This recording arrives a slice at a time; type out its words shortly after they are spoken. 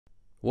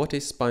What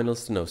is spinal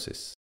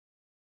stenosis?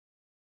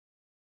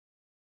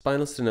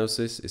 Spinal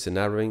stenosis is a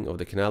narrowing of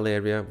the canal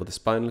area where the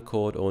spinal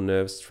cord or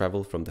nerves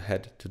travel from the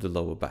head to the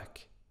lower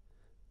back.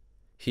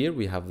 Here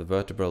we have the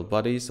vertebral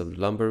bodies of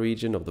the lumbar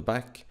region of the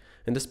back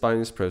and the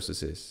spinous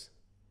processes.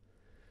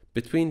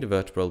 Between the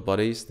vertebral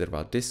bodies there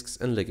are discs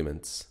and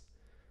ligaments.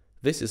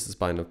 This is the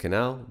spinal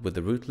canal with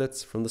the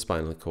rootlets from the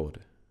spinal cord.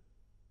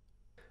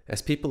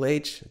 As people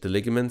age, the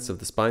ligaments of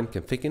the spine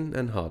can thicken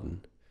and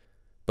harden.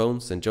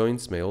 Bones and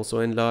joints may also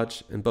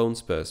enlarge and bone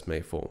spurs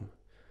may form.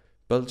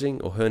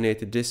 Bulging or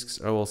herniated discs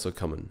are also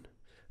common.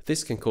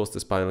 This can cause the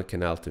spinal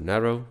canal to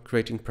narrow,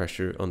 creating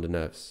pressure on the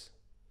nerves.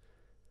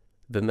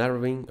 The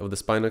narrowing of the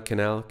spinal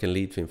canal can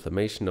lead to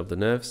inflammation of the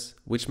nerves,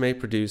 which may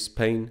produce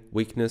pain,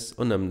 weakness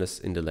or numbness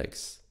in the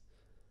legs.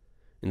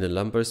 In the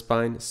lumbar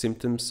spine,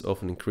 symptoms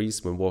often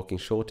increase when walking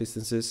short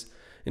distances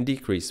and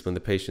decrease when the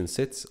patient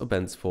sits or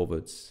bends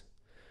forwards.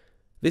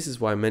 This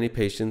is why many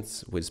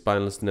patients with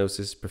spinal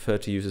stenosis prefer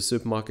to use a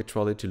supermarket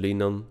trolley to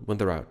lean on when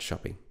they're out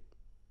shopping.